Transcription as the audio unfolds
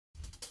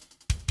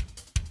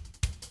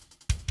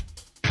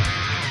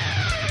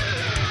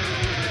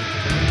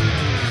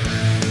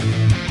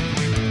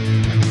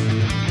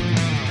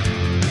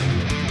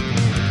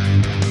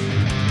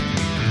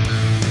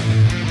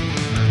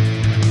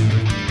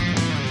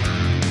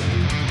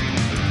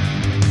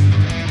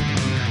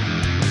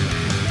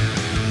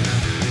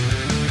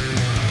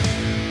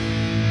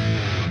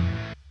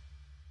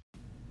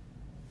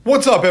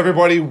What's up,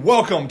 everybody?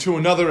 Welcome to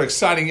another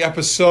exciting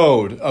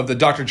episode of the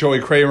Dr. Joey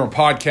Kramer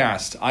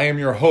podcast. I am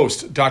your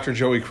host, Dr.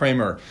 Joey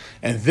Kramer,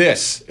 and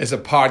this is a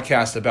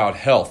podcast about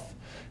health.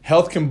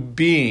 Health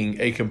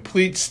being a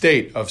complete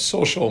state of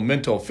social,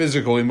 mental,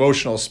 physical,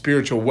 emotional,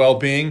 spiritual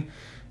well-being,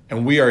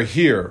 and we are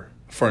here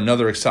for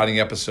another exciting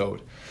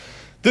episode.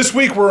 This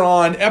week, we're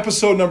on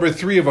episode number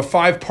 3 of a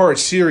 5-part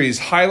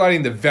series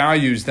highlighting the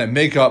values that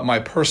make up my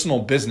personal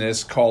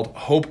business called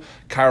Hope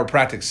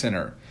Chiropractic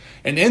Center.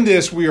 And in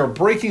this, we are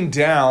breaking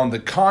down the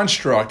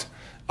construct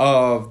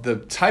of the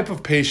type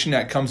of patient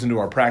that comes into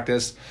our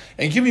practice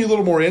and giving you a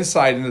little more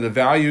insight into the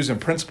values and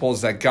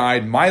principles that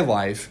guide my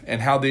life and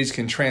how these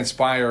can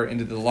transpire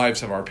into the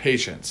lives of our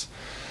patients.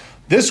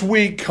 This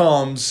week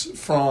comes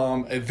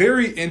from a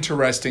very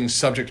interesting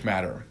subject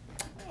matter.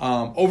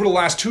 Over the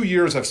last 2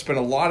 years, I've spent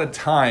a lot of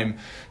time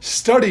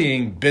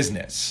studying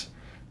business.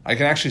 I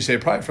can actually say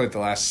probably for the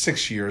last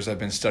 6 years, I've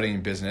been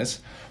studying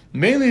business,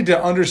 mainly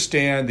to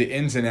understand the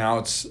ins and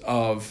outs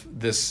of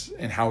this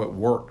and how it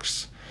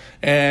works.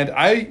 And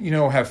I,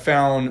 have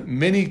found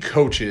many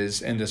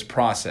coaches in this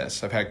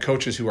process. I've had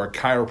coaches who are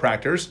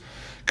chiropractors,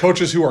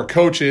 coaches who are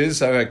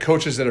coaches. I've had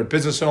coaches that are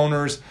business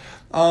owners.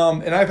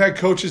 And I've had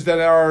coaches that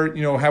are,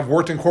 have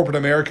worked in corporate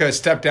America,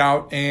 stepped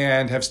out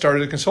and have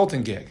started a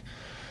consulting gig.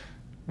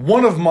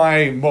 One of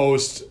my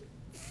most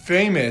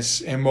famous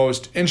and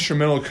most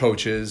instrumental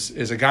coaches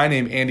is a guy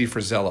named Andy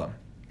Frisella.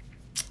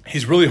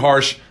 He's really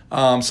harsh.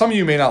 Some of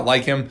you may not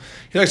like him.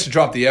 He likes to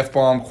drop the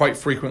F-bomb quite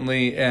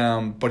frequently,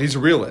 but he's a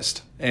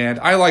realist, and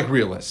I like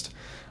realists.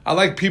 I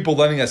like people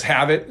letting us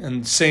have it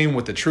and saying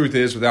what the truth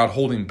is without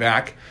holding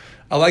back.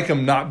 I like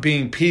him not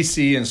being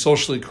PC and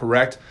socially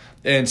correct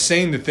and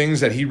saying the things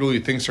that he really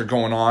thinks are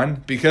going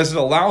on, because it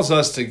allows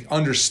us to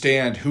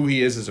understand who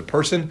he is as a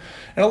person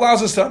and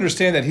allows us to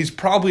understand that he's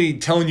probably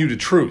telling you the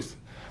truth.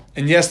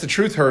 And yes, the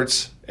truth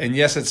hurts, and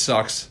yes, it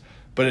sucks,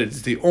 but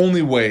it's the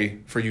only way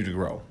for you to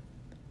grow.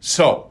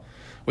 So,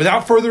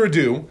 without further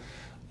ado,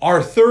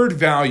 our third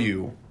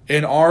value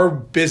in our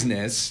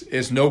business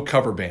is no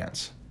cover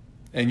bands.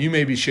 And you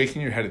may be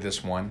shaking your head at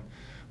this one,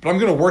 but I'm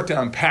going to work to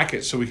unpack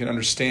it so we can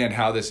understand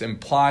how this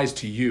implies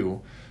to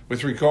you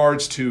with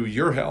regards to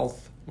your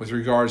health, with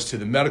regards to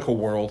the medical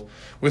world,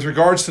 with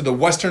regards to the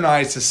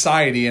westernized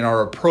society and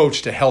our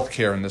approach to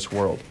healthcare in this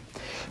world.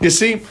 You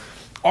see,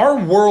 our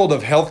world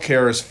of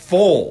healthcare is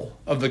full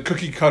of the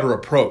cookie cutter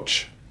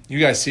approach. You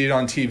guys see it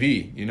on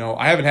TV.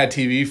 I haven't had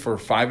TV for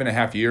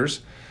 5.5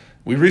 years.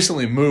 We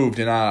recently moved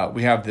and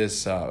we have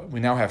this, we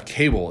now have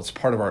cable. It's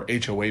part of our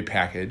HOA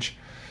package.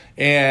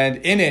 And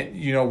in it,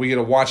 we get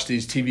to watch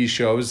these TV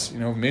shows,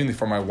 mainly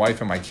for my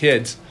wife and my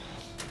kids.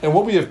 And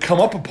what we have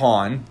come up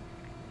upon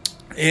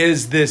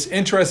is this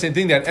interesting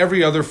thing that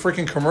every other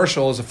freaking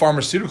commercial is a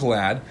pharmaceutical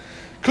ad,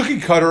 cookie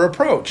cutter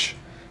approach.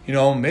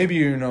 Maybe,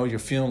 you're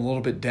feeling a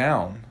little bit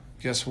down.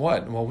 Guess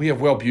what? Well, we have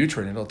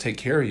Wellbutrin. It'll take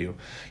care of you.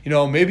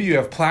 Maybe you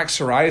have plaque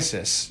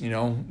psoriasis.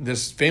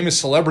 This famous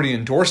celebrity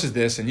endorses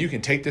this and you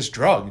can take this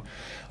drug.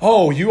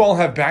 Oh, you all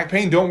have back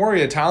pain? Don't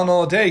worry. A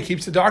Tylenol a day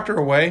keeps the doctor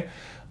away.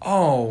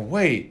 Oh,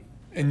 wait.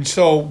 And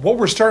so what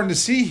we're starting to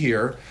see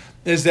here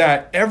is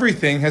that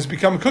everything has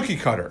become cookie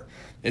cutter.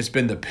 It's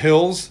been the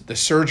pills, the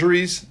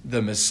surgeries,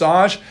 the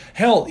massage.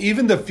 Hell,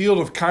 even the field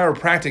of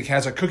chiropractic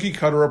has a cookie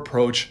cutter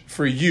approach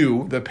for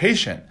you, the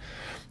patient.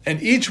 And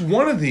each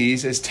one of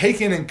these is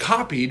taken and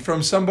copied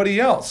from somebody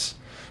else,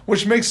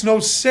 which makes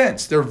no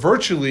sense. They're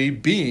virtually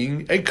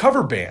being a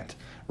cover band,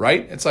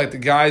 right? It's like the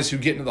guys who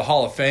get into the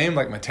Hall of Fame,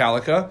 like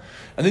Metallica,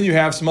 and then you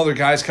have some other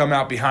guys come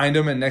out behind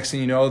them, and next thing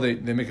you know, they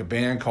make a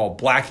band called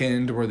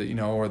Blackened, or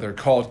they're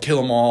called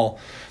Kill 'Em All.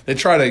 They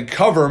try to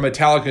cover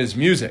Metallica's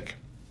music.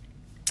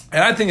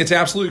 And I think it's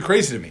absolutely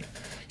crazy to me.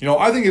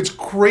 I think it's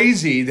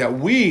crazy that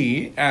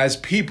we, as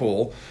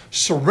people,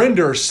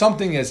 surrender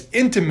something as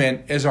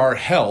intimate as our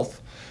health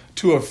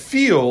to a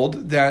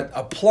field that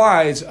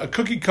applies a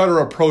cookie cutter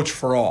approach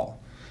for all.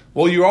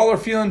 Well, you all are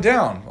feeling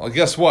down. Well,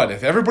 guess what?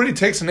 If everybody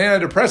takes an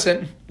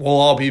antidepressant, we'll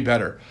all be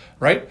better,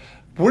 right?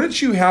 Wouldn't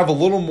you have a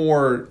little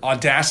more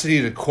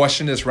audacity to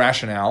question this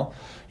rationale?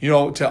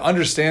 To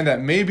understand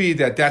that maybe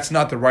that's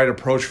not the right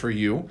approach for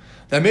you,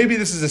 that maybe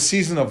this is a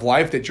season of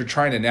life that you're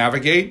trying to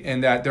navigate,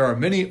 and that there are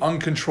many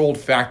uncontrolled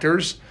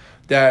factors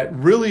that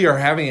really are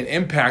having an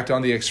impact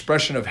on the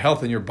expression of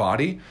health in your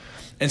body.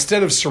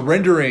 Instead of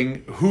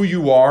surrendering who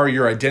you are,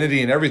 your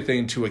identity and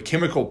everything to a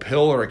chemical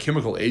pill or a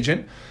chemical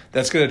agent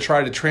that's going to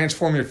try to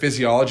transform your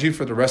physiology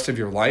for the rest of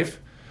your life.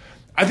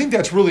 I think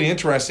that's really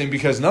interesting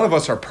because none of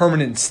us are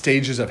permanent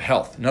stages of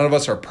health. None of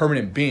us are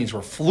permanent beings.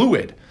 We're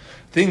fluid.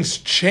 Things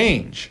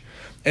change.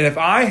 And if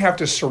I have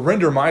to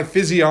surrender my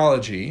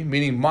physiology,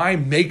 meaning my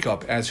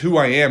makeup as who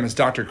I am as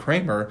Dr.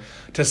 Kramer,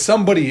 to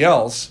somebody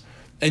else,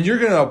 and you're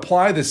going to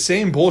apply the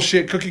same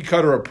bullshit cookie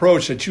cutter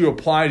approach that you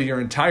apply to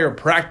your entire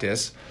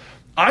practice,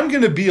 I'm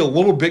going to be a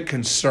little bit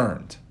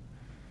concerned.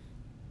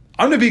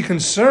 I'm going to be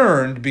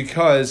concerned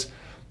because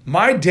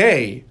my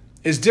day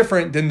is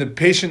different than the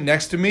patient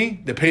next to me,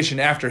 the patient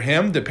after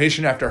him, the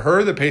patient after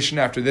her, the patient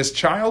after this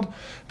child,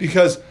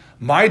 because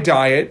my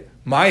diet,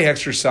 my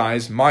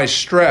exercise, my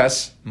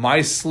stress,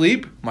 my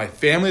sleep, my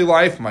family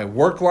life, my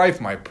work life,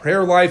 my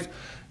prayer life.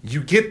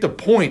 You get the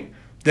point.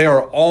 They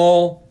are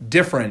all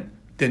different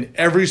than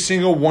every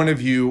single one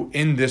of you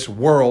in this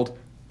world,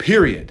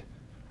 period.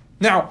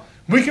 Now,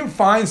 we can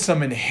find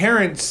some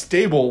inherent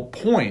stable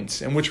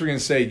points in which we're going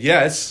to say,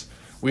 yes,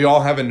 we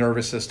all have a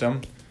nervous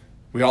system.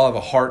 We all have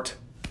a heart.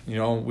 We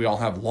all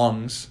have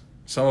lungs.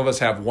 Some of us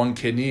have one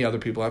kidney. Other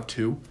people have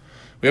two.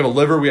 We have a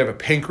liver. We have a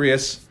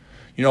pancreas.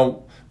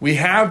 We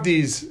have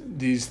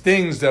these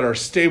things that are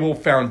stable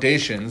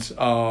foundations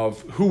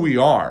of who we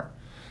are.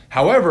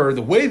 However,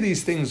 the way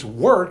these things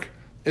work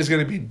is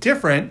going to be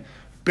different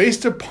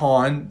based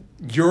upon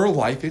your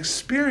life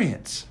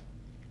experience.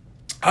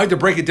 I like to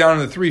break it down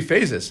into 3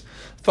 phases: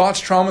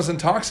 thoughts, traumas, and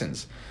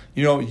toxins.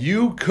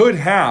 You could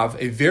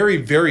have a very,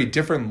 very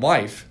different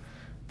life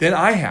than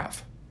I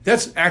have.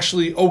 That's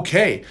actually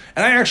okay.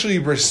 And I actually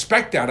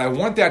respect that. I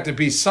want that to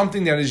be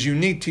something that is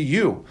unique to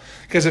you.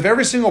 Because if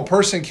every single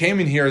person came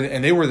in here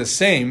and they were the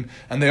same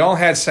and they all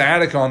had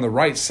sciatica on the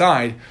right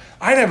side,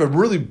 I'd have a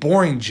really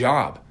boring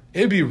job.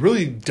 It'd be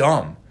really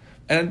dumb.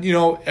 And,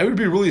 it would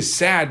be really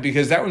sad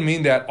because that would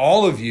mean that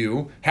all of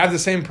you have the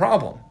same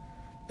problem.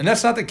 And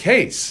that's not the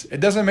case. It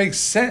doesn't make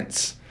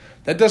sense.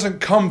 That doesn't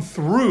come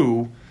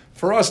through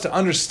for us to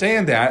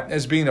understand that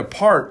as being a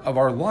part of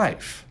our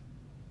life.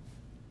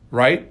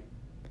 Right?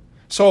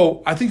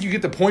 So I think you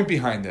get the point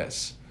behind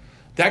this.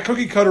 That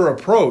cookie cutter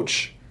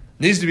approach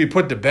needs to be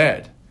put to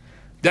bed.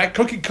 That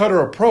cookie cutter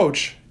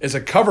approach is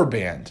a cover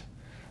band.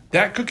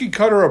 That cookie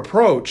cutter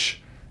approach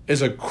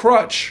is a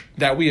crutch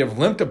that we have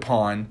limped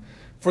upon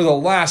for the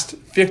last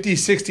 50,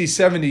 60,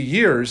 70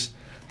 years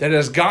that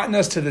has gotten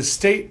us to the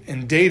state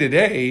in day to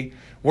day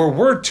where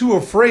we're too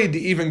afraid to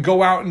even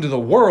go out into the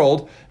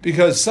world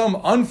because some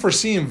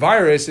unforeseen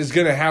virus is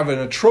going to have an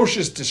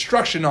atrocious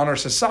destruction on our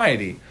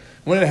society,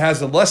 when it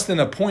has a less than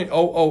a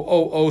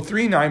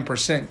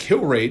 0.00039%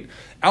 kill rate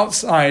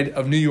outside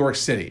of New York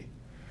City.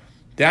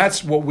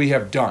 That's what we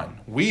have done.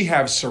 We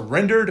have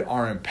surrendered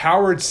our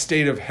empowered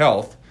state of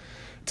health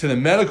to the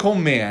medical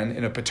man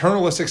in a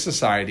paternalistic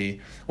society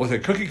with a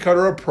cookie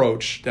cutter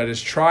approach that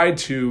has tried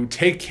to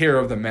take care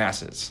of the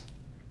masses.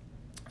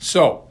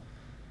 So,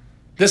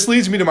 this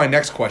leads me to my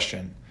next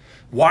question.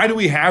 Why do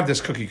we have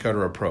this cookie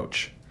cutter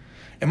approach?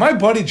 And my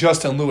buddy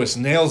Justin Lewis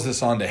nails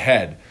this on the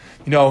head.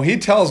 He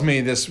tells me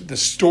this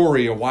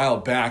story a while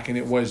back, and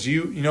it was,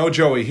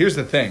 Joey, here's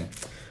the thing.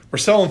 We're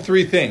selling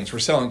 3 things. We're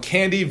selling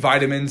candy,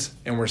 vitamins,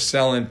 and we're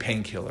selling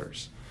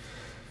painkillers.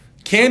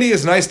 Candy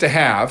is nice to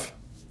have,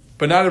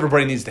 but not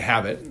everybody needs to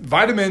have it.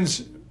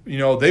 Vitamins,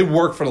 they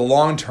work for the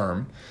long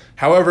term.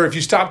 However, if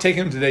you stop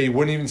taking them today, you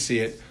wouldn't even see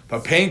it.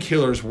 But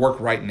painkillers work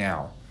right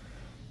now.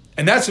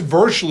 And that's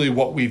virtually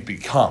what we've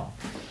become.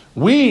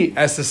 We,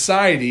 as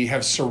society,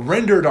 have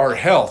surrendered our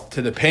health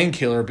to the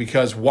painkiller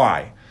because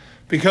why?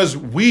 Because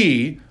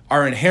we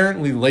are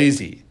inherently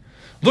lazy.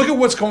 Look at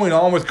what's going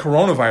on with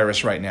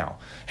coronavirus right now.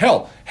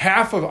 Hell,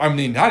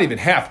 not even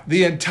half,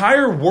 the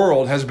entire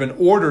world has been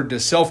ordered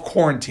to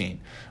self-quarantine,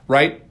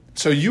 right?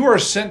 So you are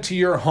sent to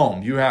your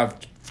home. You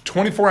have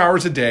 24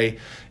 hours a day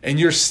and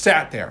you're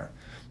sat there.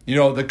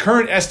 The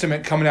current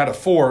estimate coming out of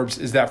Forbes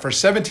is that for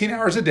 17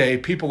 hours a day,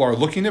 people are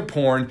looking at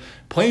porn,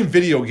 playing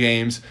video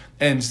games,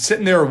 and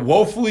sitting there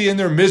woefully in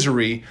their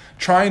misery,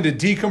 trying to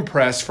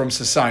decompress from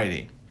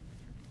society.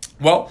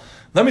 Well,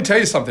 let me tell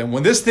you something.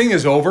 When this thing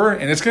is over,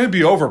 and it's going to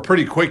be over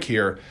pretty quick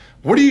here,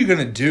 what are you going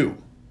to do?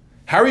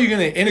 How are you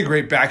going to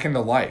integrate back into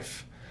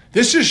life?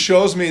 This just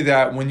shows me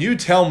that when you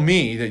tell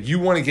me that you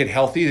want to get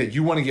healthy, that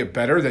you want to get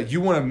better, that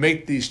you want to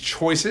make these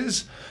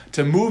choices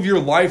to move your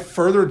life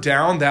further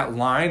down that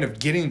line of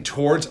getting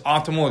towards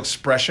optimal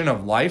expression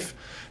of life,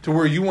 to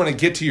where you want to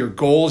get to your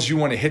goals, you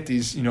want to hit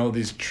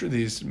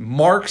these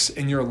marks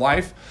in your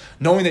life,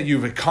 knowing that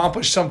you've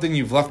accomplished something,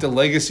 you've left a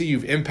legacy,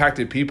 you've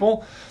impacted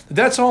people,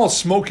 that's all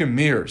smoke and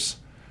mirrors.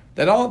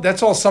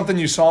 That's all something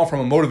you saw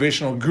from a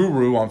motivational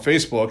guru on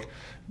Facebook,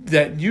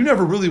 that you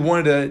never really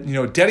wanted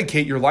to,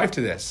 dedicate your life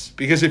to this.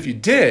 Because if you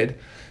did,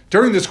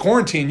 during this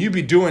quarantine, you'd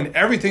be doing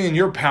everything in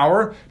your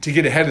power to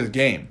get ahead of the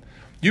game.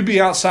 You'd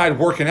be outside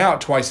working out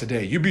twice a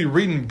day. You'd be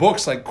reading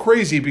books like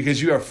crazy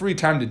because you have free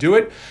time to do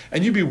it.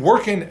 And you'd be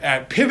working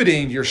at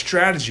pivoting your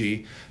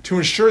strategy to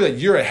ensure that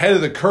you're ahead of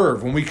the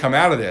curve when we come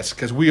out of this,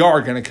 because we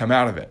are going to come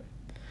out of it.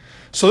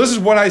 So this is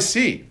what I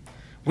see.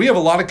 We have a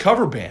lot of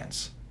cover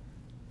bands.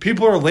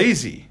 People are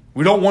lazy.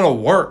 We don't want to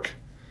work.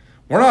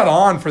 We're not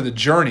on for the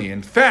journey.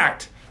 In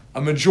fact,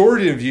 a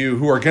majority of you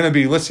who are going to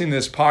be listening to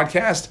this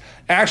podcast,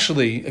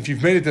 actually, if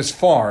you've made it this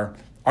far,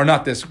 are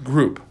not this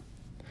group.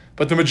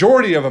 But the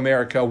majority of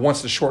America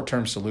wants the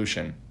short-term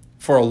solution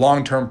for a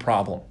long-term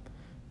problem.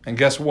 And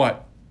guess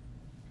what?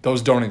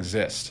 Those don't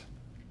exist.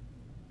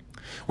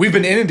 We've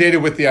been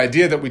inundated with the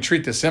idea that we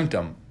treat the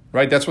symptom,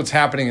 right? That's what's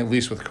happening, at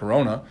least with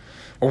corona.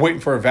 We're waiting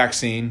for a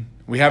vaccine.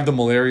 We have the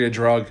malaria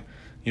drug.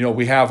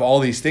 We have all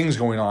these things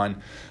going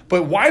on.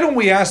 But why don't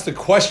we ask the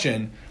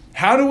question,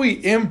 how do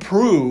we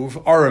improve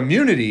our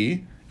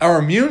immunity, our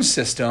immune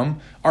system,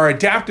 our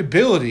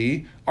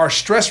adaptability, our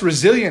stress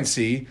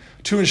resiliency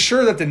to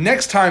ensure that the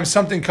next time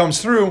something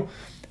comes through,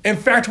 in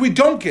fact, we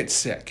don't get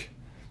sick.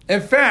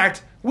 In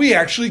fact, we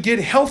actually get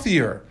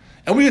healthier.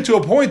 And we get to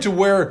a point to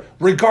where,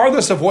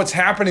 regardless of what's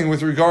happening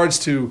with regards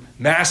to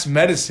mass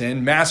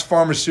medicine, mass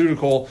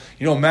pharmaceutical,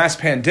 mass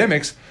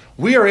pandemics,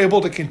 we are able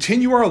to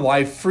continue our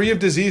life free of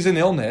disease and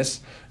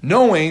illness,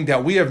 knowing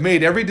that we have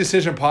made every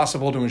decision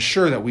possible to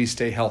ensure that we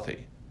stay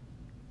healthy,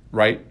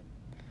 right?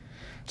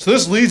 So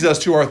this leads us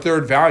to our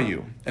third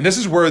value, and this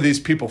is where these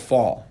people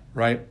fall,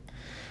 right?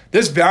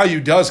 This value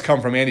does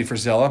come from Andy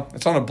Frisella.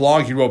 It's on a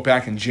blog he wrote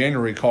back in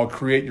January called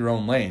Create Your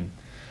Own Lane.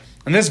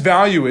 And this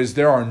value is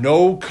there are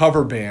no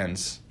cover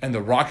bands in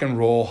the Rock and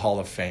Roll Hall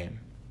of Fame.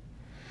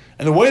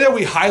 And the way that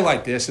we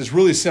highlight this is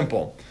really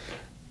simple.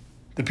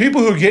 The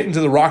people who get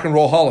into the Rock and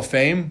Roll Hall of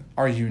Fame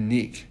are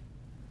unique.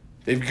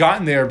 They've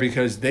gotten there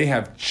because they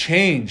have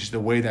changed the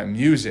way that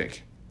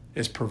music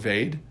is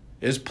purveyed,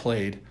 is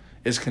played,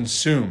 is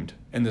consumed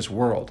in this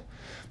world.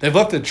 They've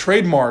left a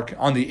trademark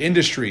on the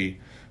industry,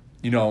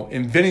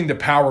 inventing the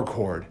power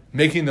chord,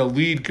 making the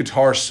lead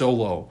guitar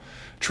solo,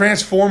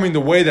 transforming the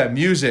way that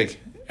music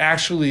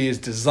actually is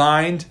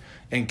designed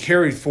and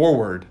carried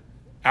forward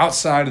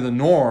outside of the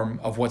norm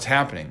of what's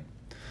happening.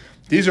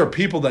 These are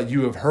people that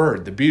you have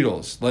heard, the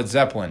Beatles, Led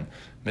Zeppelin,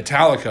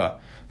 Metallica,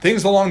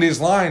 things along these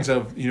lines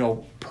of,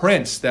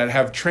 Prince that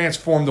have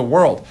transformed the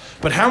world.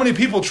 But how many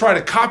people try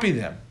to copy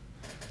them?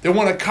 They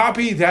want to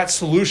copy that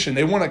solution.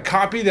 They want to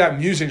copy that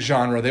music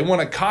genre. They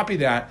want to copy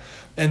that,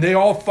 and they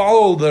all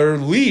follow their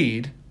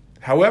lead.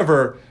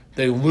 However,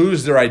 they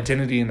lose their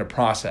identity in the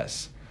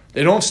process.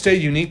 They don't stay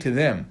unique to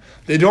them.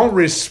 They don't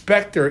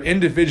respect their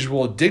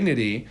individual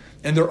dignity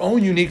and their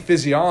own unique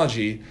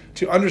physiology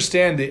to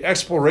understand the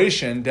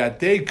exploration that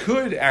they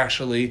could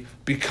actually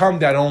become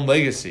that own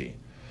legacy.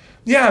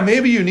 Yeah,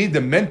 maybe you need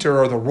the mentor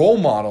or the role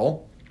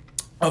model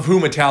of who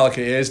Metallica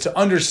is to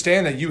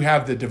understand that you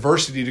have the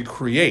diversity to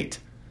create,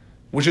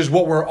 which is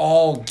what we're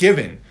all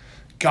given.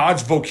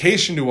 God's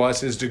vocation to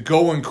us is to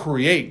go and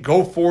create,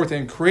 go forth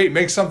and create,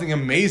 make something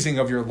amazing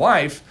of your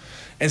life,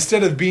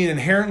 instead of being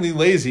inherently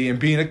lazy and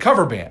being a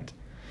cover band.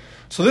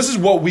 So this is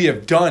what we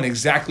have done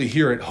exactly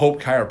here at Hope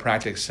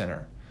Chiropractic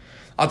Center.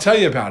 I'll tell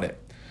you about it.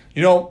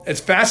 It's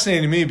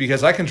fascinating to me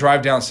because I can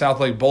drive down South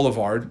Lake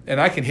Boulevard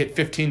and I can hit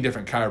 15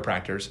 different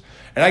chiropractors.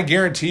 And I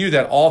guarantee you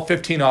that all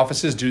 15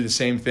 offices do the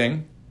same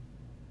thing.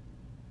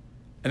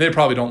 And they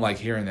probably don't like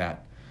hearing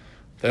that.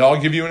 They all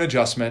give you an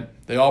adjustment.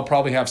 They all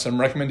probably have some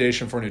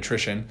recommendation for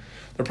nutrition.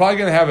 They're probably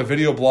going to have a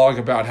video blog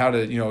about how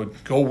to,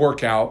 go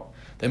work out.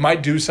 They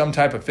might do some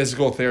type of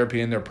physical therapy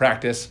in their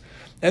practice,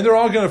 and they're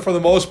all going to, for the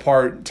most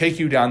part, take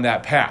you down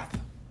that path,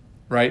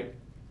 right?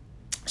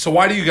 So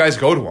why do you guys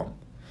go to them?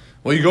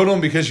 Well, you go to them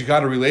because you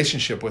got a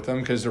relationship with them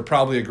because they're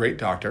probably a great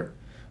doctor,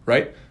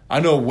 right? I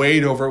know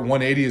Wade over at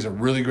 180 is a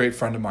really great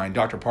friend of mine,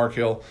 Dr.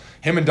 Parkhill.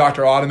 Him and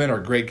Dr. Ottoman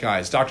are great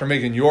guys. Dr.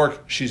 Megan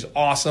York, she's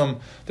awesome.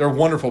 They're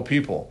wonderful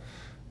people.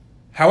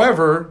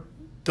 However,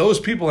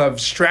 those people have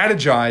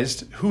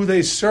strategized who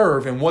they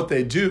serve and what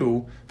they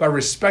do by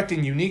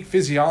respecting unique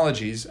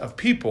physiologies of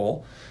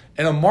people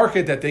in a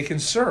market that they can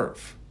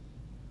serve.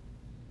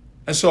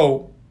 And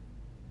so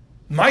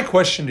my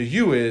question to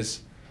you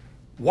is,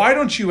 why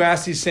don't you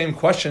ask these same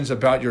questions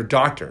about your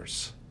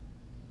doctors?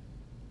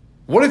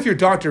 What if your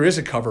doctor is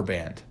a cover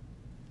band?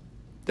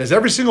 Does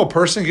every single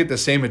person get the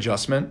same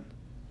adjustment?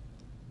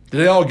 Do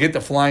they all get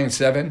the flying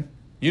 7?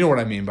 You know what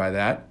I mean by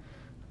that.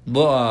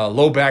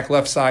 Low back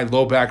left side,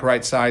 low back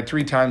right side,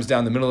 3 times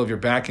down the middle of your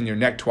back and your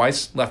neck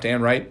twice, left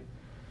and right.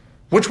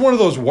 Which one of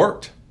those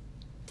worked,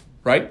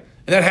 right?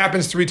 And that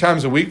happens 3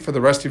 times a week for the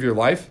rest of your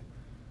life.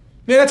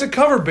 Man, that's a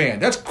cover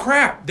band. That's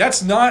crap.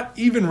 That's not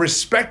even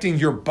respecting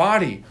your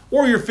body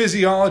or your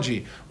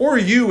physiology or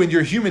you and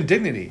your human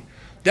dignity.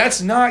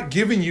 That's not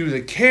giving you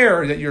the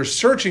care that you're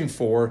searching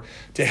for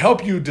to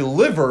help you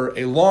deliver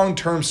a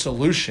long-term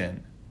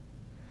solution.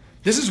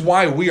 This is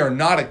why we are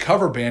not a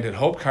cover band at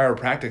Hope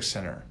Chiropractic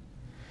Center.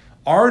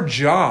 Our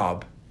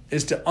job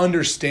is to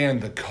understand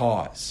the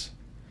cause.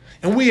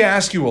 And we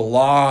ask you a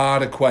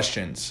lot of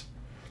questions.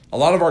 A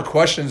lot of our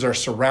questions are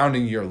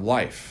surrounding your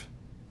life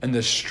and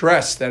the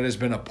stress that has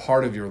been a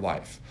part of your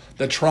life,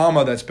 the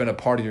trauma that's been a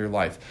part of your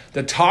life,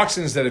 the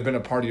toxins that have been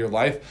a part of your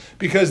life,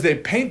 because they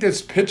paint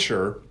this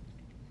picture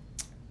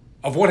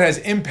of what has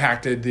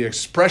impacted the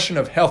expression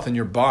of health in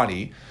your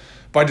body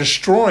by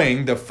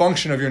destroying the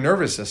function of your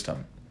nervous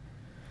system.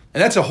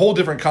 And that's a whole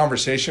different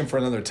conversation for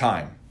another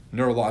time,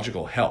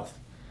 neurological health.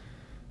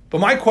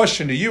 But my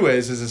question to you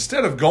is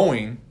instead of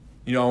going,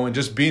 and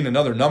just being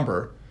another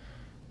number,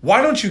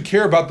 why don't you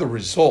care about the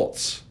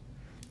results?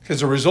 Because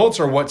the results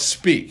are what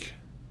speak.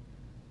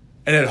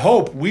 And at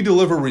Hope, we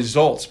deliver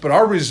results, but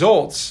our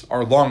results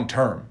are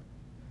long-term.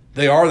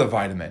 They are the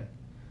vitamin.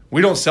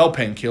 We don't sell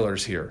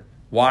painkillers here.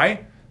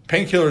 Why?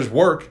 Painkillers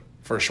work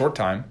for a short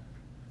time,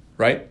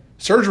 right?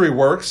 Surgery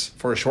works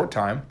for a short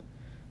time.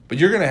 But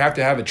you're going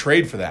to have a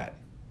trade for that,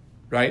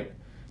 right?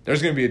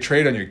 There's going to be a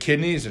trade on your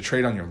kidneys, a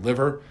trade on your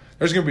liver.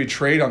 There's going to be a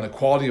trade on the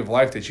quality of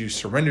life that you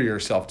surrender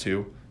yourself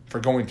to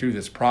for going through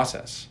this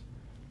process.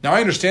 Now,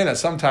 I understand that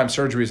sometimes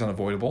surgery is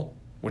unavoidable,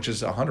 which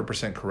is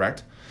 100%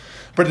 correct.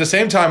 But at the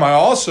same time, I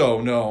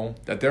also know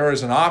that there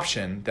is an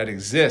option that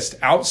exists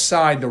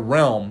outside the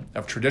realm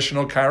of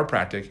traditional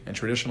chiropractic and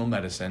traditional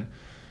medicine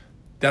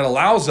that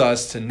allows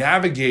us to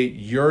navigate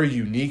your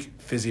unique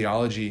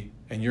physiology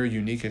and your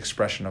unique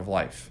expression of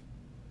life.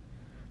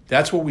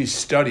 That's what we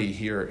study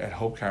here at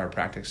Hope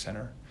Chiropractic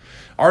Center.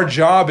 Our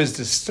job is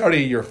to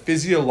study your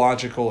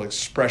physiological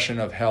expression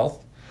of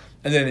health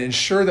and then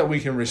ensure that we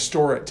can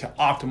restore it to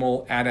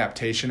optimal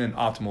adaptation and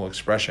optimal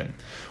expression.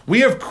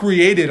 We have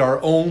created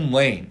our own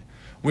lane.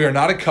 We are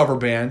not a cover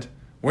band.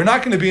 We're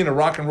not going to be in a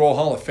Rock and Roll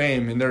Hall of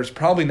Fame, and there's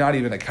probably not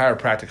even a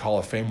Chiropractic Hall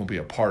of Fame we'll be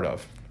a part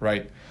of,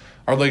 right?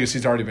 Our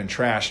legacy's already been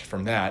trashed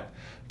from that.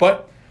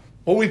 But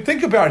what we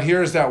think about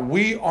here is that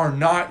we are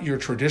not your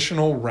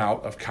traditional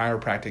route of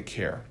chiropractic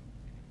care.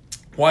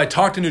 Will I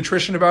talk to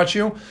nutrition about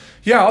you?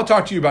 Yeah, I'll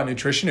talk to you about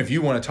nutrition if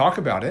you want to talk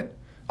about it.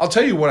 I'll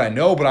tell you what I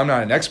know, but I'm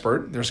not an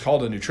expert. There's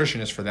called a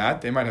nutritionist for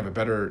that. They might have a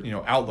better,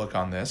 outlook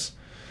on this.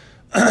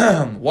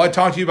 Will I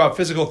talk to you about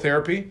physical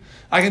therapy?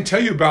 I can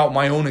tell you about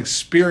my own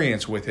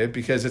experience with it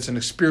because it's an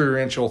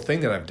experiential thing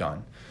that I've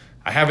done.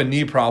 I have a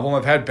knee problem.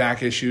 I've had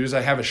back issues.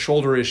 I have a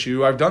shoulder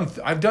issue. I've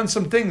done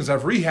some things.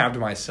 I've rehabbed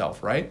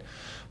myself, right?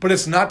 But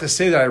it's not to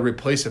say that I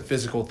replace a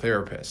physical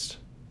therapist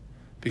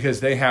because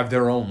they have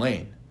their own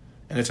lane,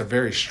 and it's a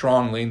very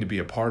strong lane to be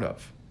a part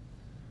of.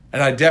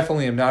 And I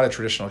definitely am not a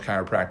traditional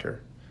chiropractor.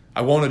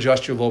 I won't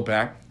adjust your low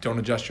back. Don't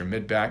adjust your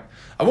mid back.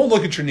 I won't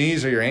look at your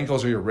knees or your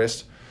ankles or your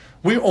wrists.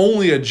 We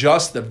only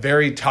adjust the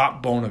very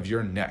top bone of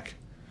your neck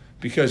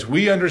because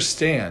we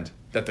understand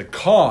that the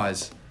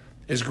cause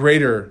is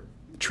greater.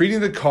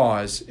 Treating the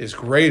cause is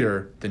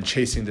greater than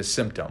chasing the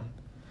symptom.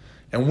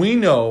 And we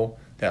know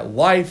that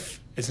life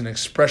is an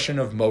expression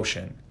of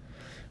motion.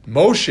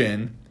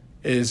 Motion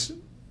is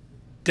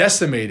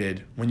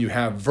decimated when you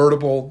have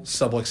vertebral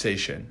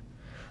subluxation.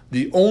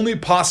 The only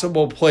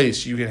possible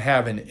place you can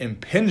have an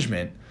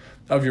impingement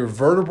of your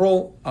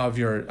an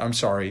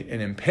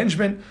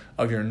impingement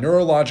of your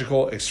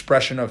neurological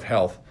expression of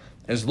health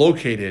is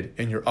located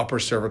in your upper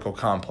cervical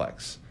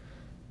complex.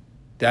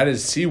 That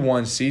is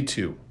C1,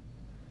 C2.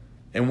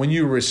 And when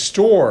you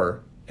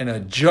restore and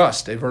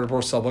adjust a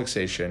vertebral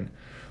subluxation,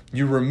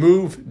 you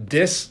remove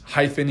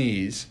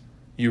dis-ease,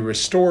 you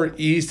restore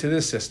ease to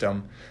the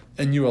system,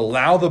 and you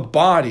allow the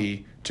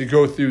body to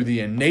go through the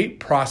innate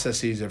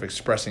processes of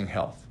expressing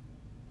health.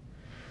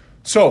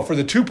 So for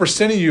the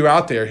 2% of you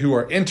out there who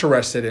are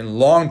interested in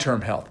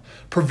long-term health,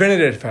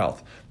 preventative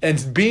health,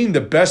 and being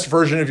the best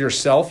version of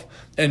yourself,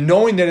 and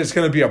knowing that it's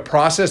going to be a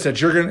process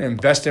that you're going to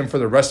invest in for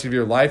the rest of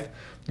your life,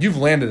 you've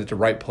landed at the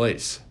right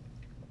place.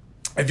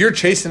 If you're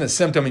chasing a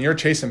symptom and you're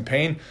chasing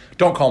pain,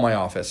 don't call my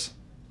office.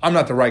 I'm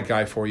not the right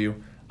guy for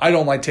you. I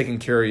don't like taking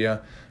care of you.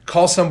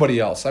 Call somebody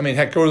else. I mean,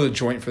 heck, go to the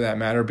joint for that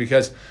matter,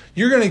 because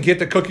you're going to get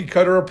the cookie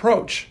cutter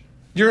approach.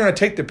 You're going to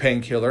take the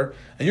painkiller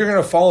and you're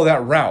going to follow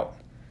that route.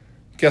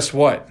 Guess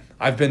what?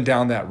 I've been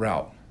down that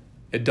route.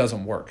 It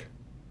doesn't work.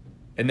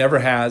 It never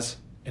has,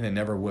 and it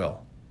never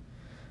will.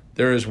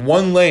 There is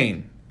one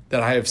lane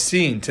that I have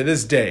seen to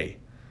this day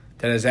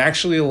that has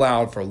actually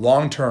allowed for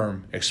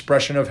long-term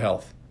expression of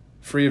health,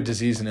 free of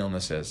disease and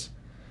illnesses,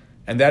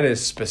 and that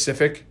is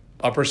specific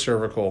upper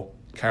cervical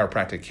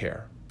chiropractic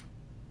care.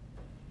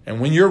 And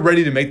when you're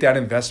ready to make that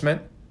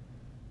investment,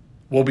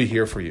 we'll be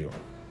here for you.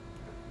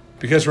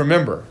 Because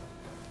remember,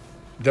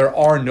 there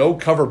are no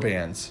cover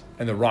bands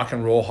in the Rock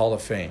and Roll Hall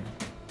of Fame.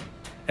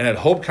 And at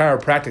Hope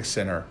Chiropractic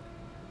Center,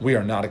 we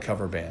are not a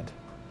cover band.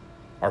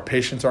 Our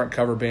patients aren't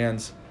cover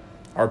bands.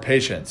 Our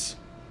patients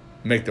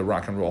make the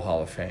Rock and Roll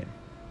Hall of Fame.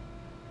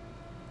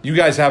 You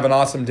guys have an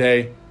awesome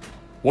day.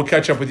 We'll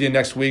catch up with you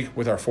next week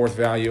with our fourth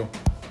value.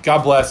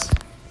 God bless.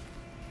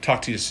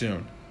 Talk to you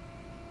soon.